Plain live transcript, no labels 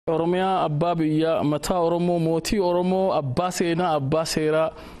Oromia Abba Biyya Mata Oromoo Mootii Oromoo Abbaa Seenaa Abbaa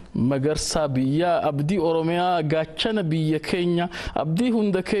Seeraa Magarsaa Biyya Abdii Oromiyaa Gaachana Biyya Keenya Abdii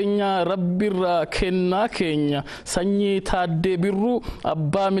Hunda Keenya Rabbirraa Kennaa Keenya Sanyii Taaddee Birruu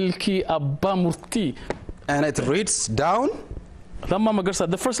Abbaa Milkii Abbaa Murtii. And it reads down Lamma Magarsaa.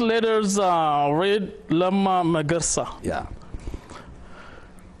 The first letters read Lamma Magarsaa. Yeah.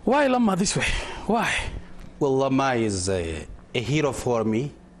 Why Lamma this way? Why? Well, Lamma is a hero for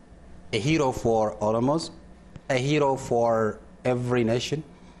me, a hero for Oromos, a hero for every nation,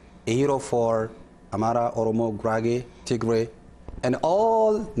 a hero for Amara, Oromo, Guyie, Tigray, and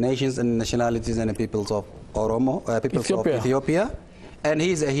all nations and nationalities and peoples of Ethiopia. And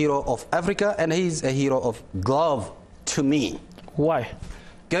he's a hero of Africa, and he's a hero of glove to me. Why?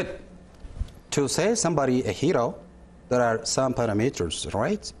 Good. To say somebody a hero, there are some parameters,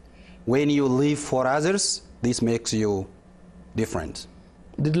 right? When you live for others, this makes you different.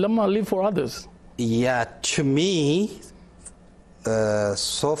 Did Lamma live for others? Yeah, to me,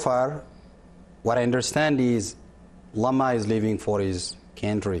 so far, what I understand is Lamma is living for his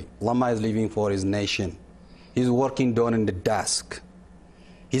country. Lamma is living for his nation. He's working down in the dusk.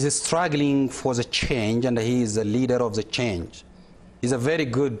 He's struggling for the change, and he is the leader of the change. He's a very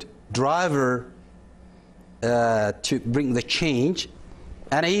good driver to bring the change,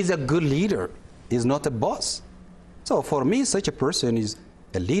 and he's a good leader. He's not a boss. So for me, such a person is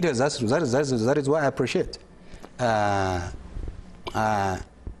a leader. That is what I appreciate.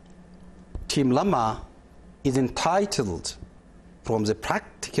 Team Lamma is entitled from the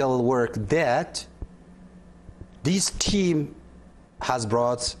practical work that this team has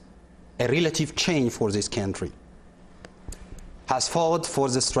brought a relative change for this country, has fought for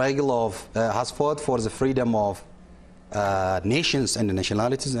the struggle of, has fought for the freedom of nations and the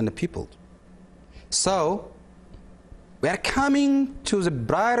nationalities and the people. So we are coming to the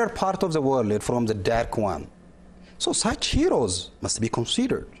brighter part of the world from the dark one. So such heroes must be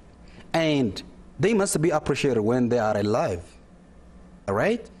considered, and they must be appreciated when they are alive. All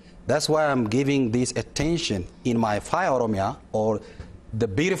right? That's why I'm giving this attention in my Fire Oromia, or the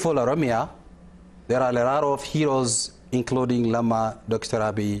beautiful Oromia. There are a lot of heroes, including Lamma, Dr.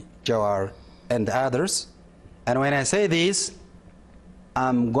 Abiy, Jawar, and others. And when I say this,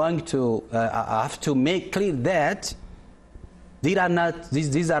 I'm going to, I have to make clear that these are not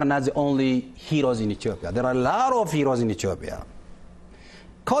the only heroes in Ethiopia. There are a lot of heroes in Ethiopia.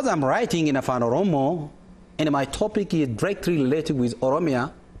 Because I'm writing in Afan Oromo, and my topic is directly related with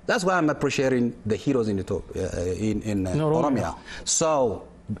Oromia, that's why I'm appreciating the heroes in Oromia. So,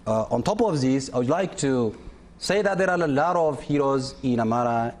 on top of this, I would like to say that there are a lot of heroes in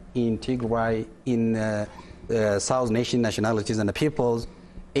Amara, in Tigray, in South Nation nationalities and the peoples,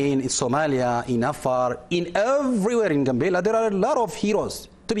 in Somalia, in Afar, in everywhere in Gambela. There are a lot of heroes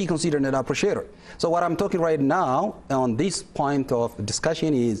to be considered and appreciated. So what I'm talking right now on this point of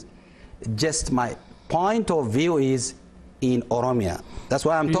discussion is just my point of view is in Oromia. That's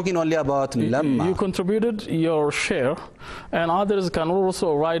why I'm talking only about Lamma. You contributed your share, and others can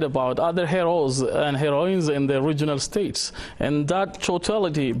also write about other heroes and heroines in the regional states. And that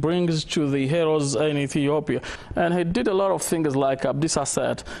totality brings to the heroes in Ethiopia. And he did a lot of things like Abdisa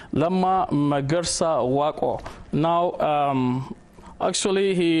said, Lamma Magarsaa Waqo. Now,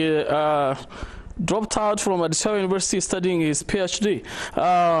 actually, he dropped out from Abdisa University studying his PhD.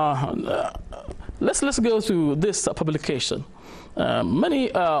 Let's go to this publication. Many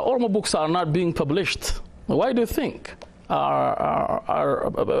Oromo books are not being published. Why do you think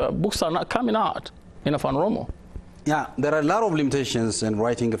our books are not coming out in Afan Oromo? Yeah, there are a lot of limitations in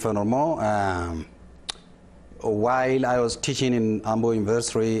writing Afan Oromo. While I was teaching in Ambo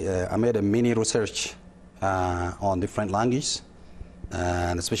University, I made a mini research on different languages,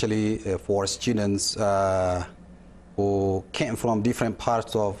 and especially for students who came from different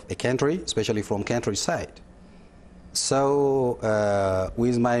parts of a country, especially from countryside. So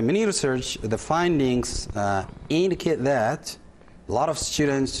with my mini research, the findings indicate that a lot of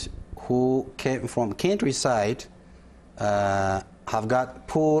students who came from countryside have got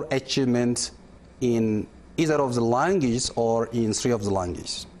poor achievement in either of the languages or in three of the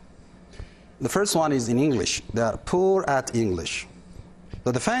languages. The first one is in English. They are poor at English.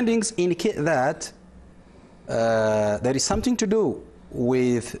 So the findings indicate that there is something to do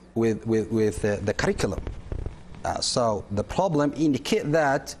with the curriculum. So the problem indicates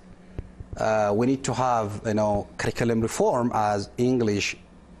that we need to have curriculum reform as English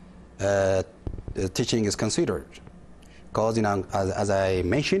teaching is considered. Because as I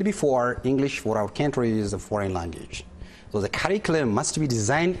mentioned before, English for our country is a foreign language. So the curriculum must be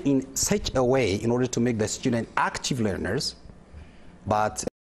designed in such a way in order to make the student active learners, but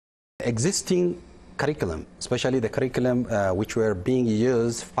Existing curriculum, especially the curriculum which were being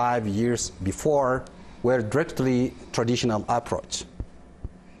used 5 years before, were directly traditional approach,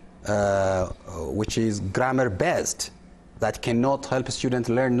 which is grammar based, that cannot help a student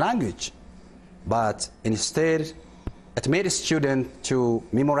learn language, but instead it made a student to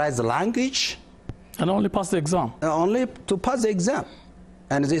memorize the language and only pass the exam. Only to pass the exam.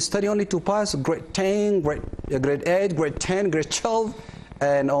 And they study only to pass grade 10, grade 8, grade 10, grade 12,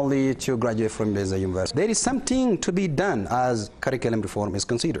 and only to graduate from the university. There is something to be done as curriculum reform is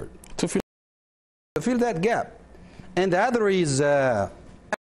considered. To fill that gap. And the other is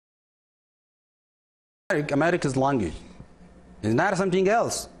America's language. It's not something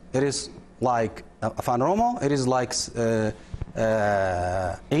else. It is like Afan-Oromo, it is like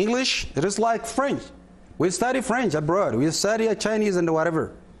English, it is like French. We study French abroad, we study Chinese and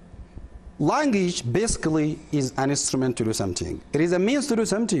whatever. Language basically is an instrument to do something. It is a means to do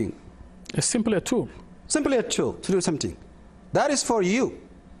something. It's simply a tool. Simply a tool to do something. That is for you.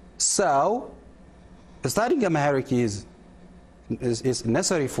 So, studying Amharic is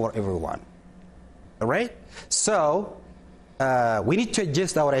necessary for everyone. All right? So, we need to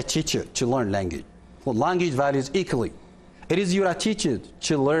adjust our attitude to learn language. For language values equally. It is your attitude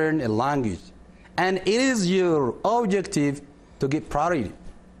to learn a language. And it is your objective to give priority.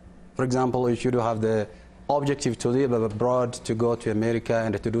 For example, if you do have the objective to live abroad, to go to America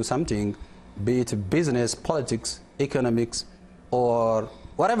and to do something, be it business, politics, economics, or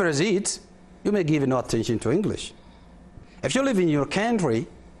whatever is it, you may give no attention to English. If you live in your country,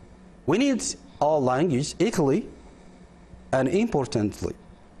 we need all language equally and importantly.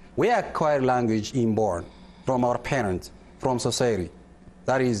 We acquire language inborn from our parents, from society.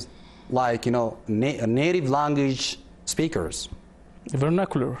 That is like, native language speakers.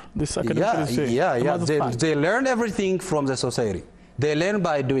 Vernacular, this academic say. Yeah. They learn everything from the society. They learn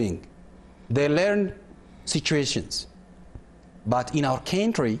by doing. They learn situations. But in our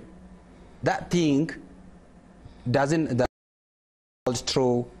country, that thing doesn't hold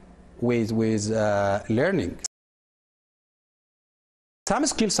true with learning. Some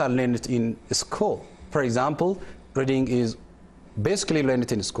skills are learned in school. For example, reading is basically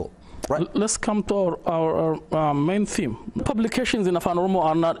learned in school. Right. Let's come to our main theme. Publications in Afan-Oromo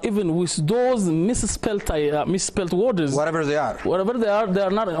are not even with those misspelled words. Whatever they are. Whatever they are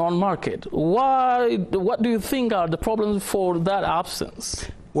not on market. Why? What do you think are the problems for that absence?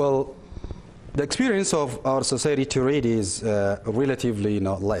 Well, the experience of our society to read is relatively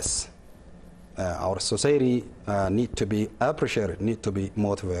less. Our society need to be appreciated, need to be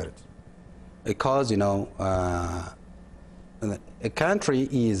motivated, because a country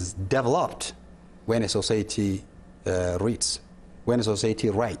is developed when a society reads, when a society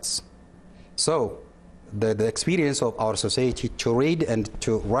writes. So the experience of our society to read and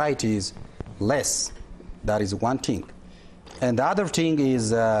to write is less. That is one thing. And the other thing is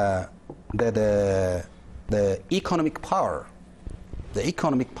the economic power. The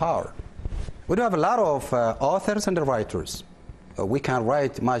economic power. We do have a lot of authors and writers. We can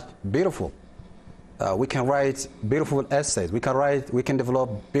write much beautiful. We can write beautiful essays. We can develop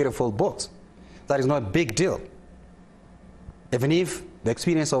beautiful books. That is not a big deal. Even if the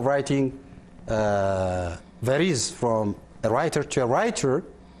experience of writing varies from a writer to a writer,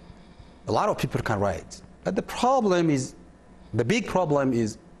 a lot of people can write. But the big problem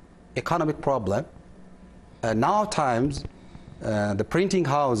is economic problem. Now times, the printing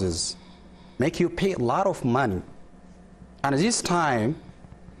houses make you pay a lot of money. And at this time,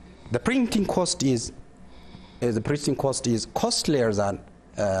 the printing cost is costlier than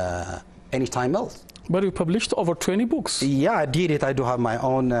any time else. But you published over 20 books. Yeah, I did it. I do have my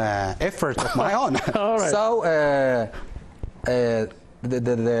own effort of my own. All right. So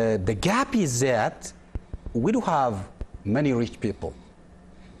the gap is that we do have many rich people.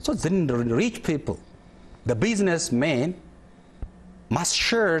 So then the rich people, the businessmen, must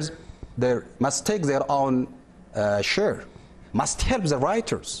take their own share, must help the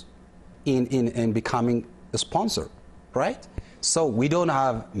writers in becoming a sponsor, right? So we don't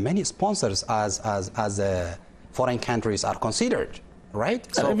have many sponsors as foreign countries are considered, right?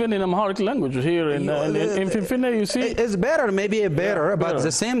 So even in Amharic language here in Finfinne, you see, it's better, maybe better, but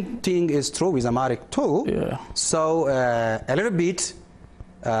the same thing is true with Amharic too. Yeah. So a little bit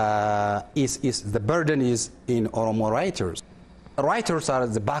is the burden is in Oromo writers. Writers are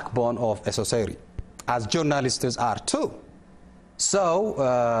the backbone of a society, as journalists are too.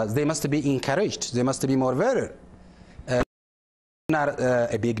 So they must be encouraged, they must be motivated. Not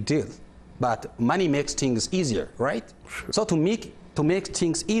a big deal, but money makes things easier, right? Sure. So to make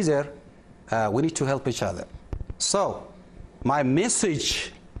things easier, we need to help each other. So my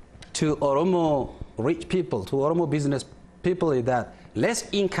message to Oromo rich people, to Oromo business people, is that let's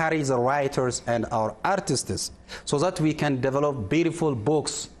encourage the writers and our artists so that we can develop beautiful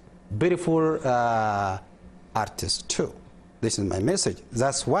books, beautiful artists too. This is my message.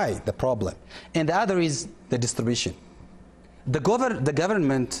 That's why the problem. And the other is the distribution. The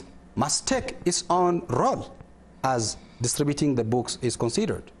government must take its own role as distributing the books is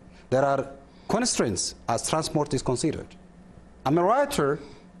considered. There are constraints as transport is considered. I'm a writer.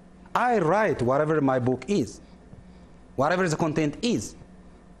 I write whatever my book is, whatever the content is.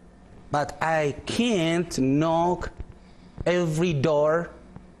 But I can't knock every door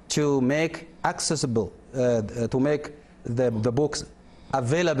to make accessible, to make the books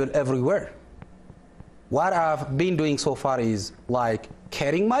available everywhere. What I've been doing so far is like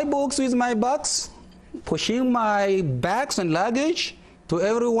carrying my books with my bags, pushing my bags and luggage to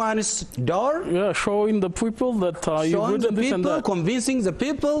everyone's door. Yeah, showing the people that you've written this and that. Convincing the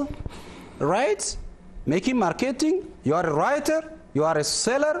people, right? Making marketing. You are a writer, you are a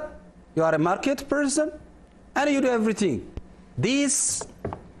seller, you are a market person, and you do everything. This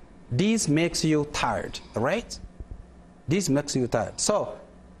makes you tired, right? This makes you tired. So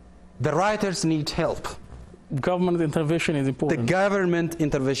the writers need help. Government intervention is important. The government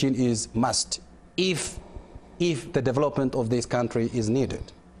intervention is must if the development of this country is needed.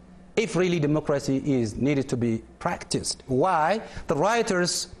 If really democracy is needed to be practiced. Why? The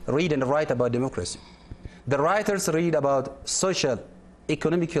writers read and write about democracy. The writers read about social,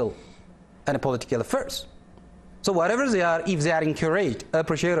 economical, and political affairs. So whatever they are, if they are encouraged,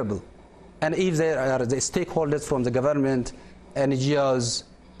 appreciable, and if they are the stakeholders from the government, NGOs,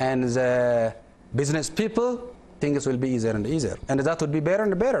 and the business people, things will be easier and easier. And that would be better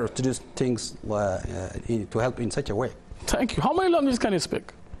and better to do things to help in such a way. Thank you. How many languages can you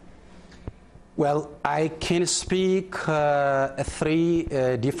speak? Well, I can speak 3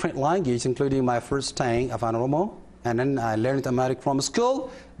 different languages, including my first tongue, Afan Oromo, and then I learned Amharic from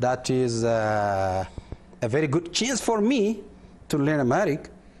school. That is a very good chance for me to learn Amharic.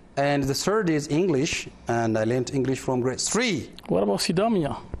 And the third is English, and I learned English from grade 3. What about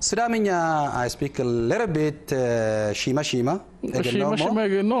Sidamiya? Sidamiya, I speak a little bit Shima Shima. Shima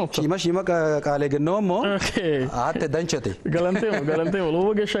Shima kale genomo. Okay. Ate danchati.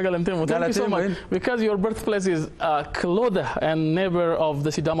 Galantemo. Thank you so much. Because your birthplace is Kloda and neighbor of the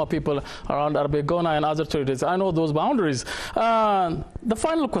Sidama people around Arbegona and other territories. I know those boundaries. The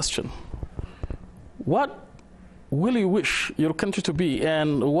final question. What will you wish your country to be,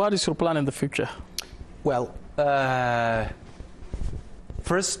 and what is your plan in the future? Well,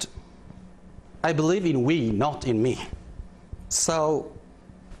 first, I believe in we, not in me. So,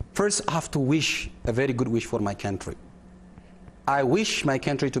 first I have to wish a very good wish for my country. I wish my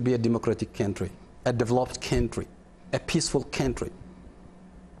country to be a democratic country, a developed country, a peaceful country,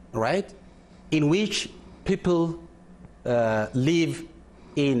 right? In which people live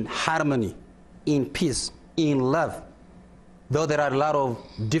in harmony, in peace, in love, though there are a lot of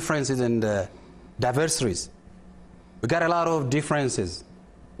differences and diversities. We got a lot of differences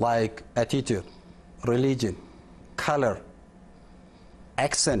like attitude, religion, color,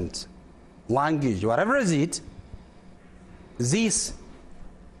 accent, language, whatever is it. These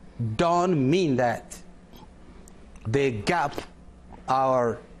don't mean that they gap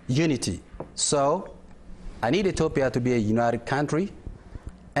our unity. So I need Ethiopia to be a united country.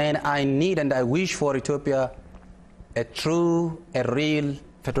 And I need and I wish for Ethiopia a real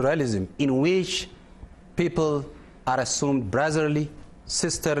federalism in which people are assumed brotherly,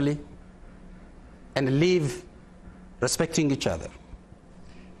 sisterly, and live respecting each other.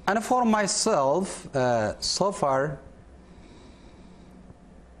 And for myself, so far,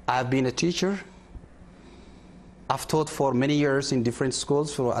 I've been a teacher. I've taught for many years in different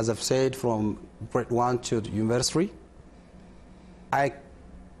schools, as I've said, from grade 1 to university. I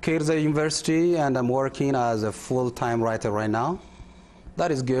care the university, and I'm working as a full-time writer right now.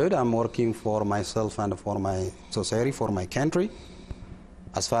 That is good. I'm working for myself and for my society, for my country,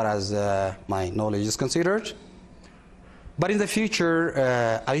 as far as my knowledge is considered. But in the future,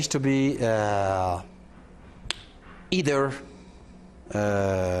 I used to be either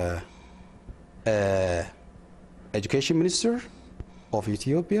education minister of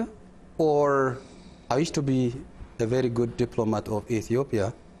Ethiopia, or I used to be a very good diplomat of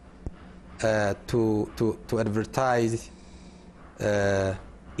Ethiopia to advertise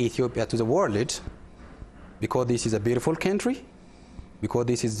Ethiopia to the world, because this is a beautiful country, because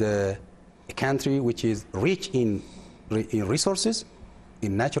this is a country which is rich in resources,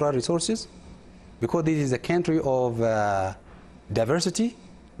 in natural resources, because this is a country of diversity,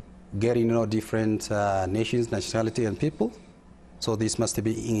 getting different nations, nationality, and people. So this must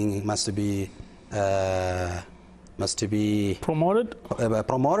be promoted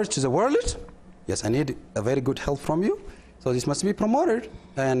promoted to the world. Yes, I need a very good help from you. So this must be promoted,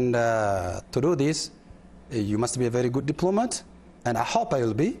 and to do this, you must be a very good diplomat, and I hope I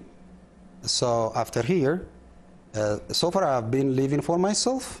will be. So after here, so far I've been living for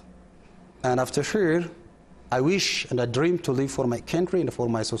myself, and after here, I wish and I dream to live for my country and for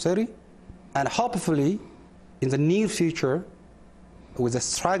my society, and hopefully, in the near future, with the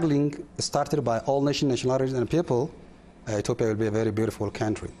struggling started by all nationalities and people, Ethiopia will be a very beautiful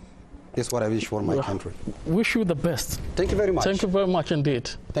country. That's what I wish for my country. Wish you the best. Thank you very much. Thank you very much indeed.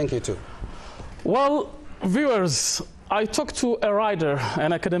 Thank you too. Well, viewers, I talked to a writer,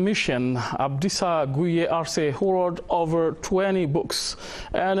 an academician, Abdisa Guyie Arsie, who wrote over 20 books.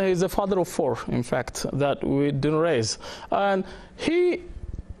 And he's the father of 4, in fact, that we didn't raise. And he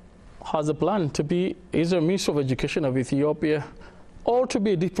has a plan to be either Minister of Education of Ethiopia or to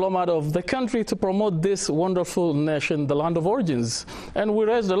be a diplomat of the country to promote this wonderful nation, the land of origins. And we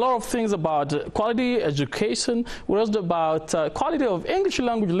raised a lot of things about quality education. We raised about quality of English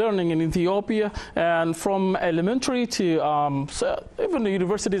language learning in Ethiopia, and from elementary to even the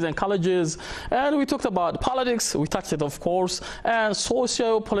universities and colleges. And we talked about politics, we touched it of course, and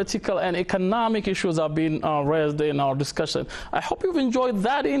socio-political and economic issues have been raised in our discussion. I hope you've enjoyed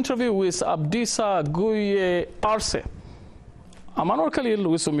that interview with Abdisa Guyie Arsie. I'm Anwar Khalil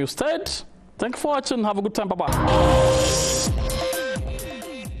with some Thank you for watching. Have a good time. Bye-bye.